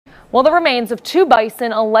Well, the remains of 2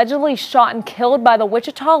 bison allegedly shot and killed by the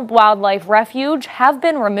Wichita Wildlife Refuge have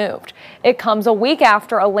been removed. It comes a week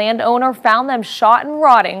after a landowner found them shot and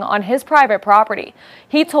rotting on his private property.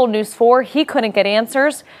 He told News 4 he couldn't get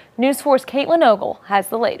answers. News 4's Caitlin Ogle has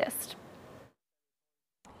the latest.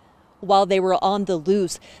 While they were on the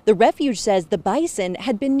loose, the refuge says the bison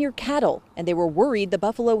had been near cattle and they were worried the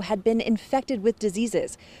buffalo had been infected with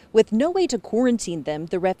diseases. With no way to quarantine them,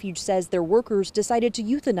 the refuge says their workers decided to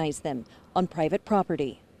euthanize them on private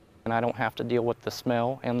property. And I don't have to deal with the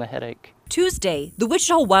smell and the headache. Tuesday, the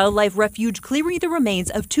Wichita Wildlife Refuge clearing the remains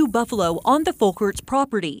of 2 buffalo on the Folkerts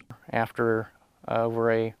property. After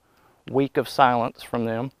over a week of silence from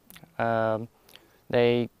them,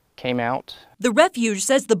 they came out. The refuge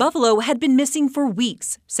says the buffalo had been missing for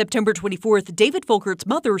weeks. September 24th, David Folkert's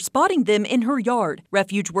mother spotting them in her yard.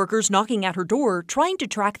 Refuge workers knocking at her door, trying to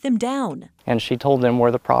track them down. And she told them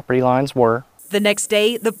where the property lines were. The next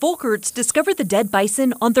day, the Folkerts discovered the dead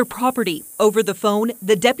bison on their property. Over the phone,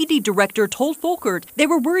 the deputy director told Folkert they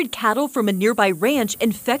were worried cattle from a nearby ranch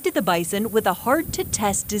infected the bison with a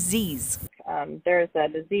hard-to-test disease. There's a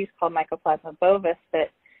disease called Mycoplasma bovis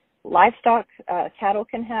that livestock, cattle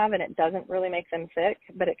can have, and it doesn't really make them sick,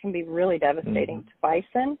 but it can be really devastating to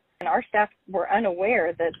bison. And our staff were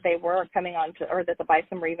unaware that they were coming on to, or that the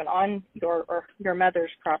bison were even on your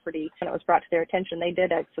mother's property. When it was brought to their attention, they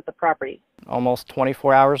did exit the property. Almost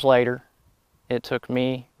 24 hours later, it took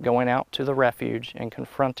me going out to the refuge and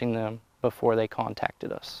confronting them before they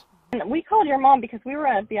contacted us. And we called your mom because we were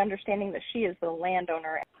under the understanding that she is the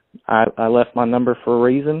landowner. I left my number for a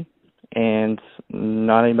reason, and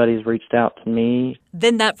not anybody's reached out to me.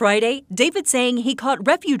 Then that Friday, David saying he caught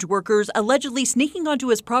refuge workers allegedly sneaking onto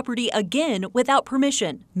his property again without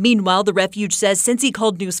permission. Meanwhile, the refuge says since he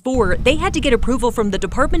called News 4, they had to get approval from the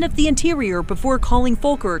Department of the Interior before calling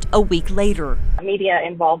Folkert a week later. Media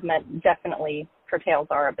involvement definitely curtails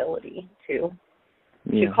our ability to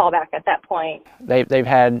call back at that point. They've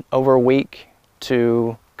had over a week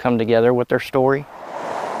to come together with their story.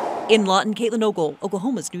 In Lawton, Caitlin Ogle,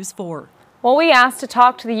 Oklahoma's News 4. Well, we asked to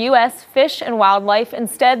talk to the U.S. Fish and Wildlife.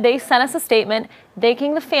 Instead, they sent us a statement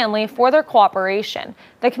thanking the family for their cooperation.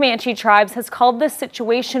 The Comanche Tribes has called this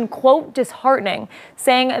situation, quote, disheartening,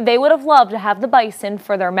 saying they would have loved to have the bison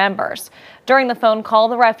for their members. During the phone call,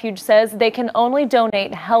 the refuge says they can only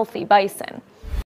donate healthy bison.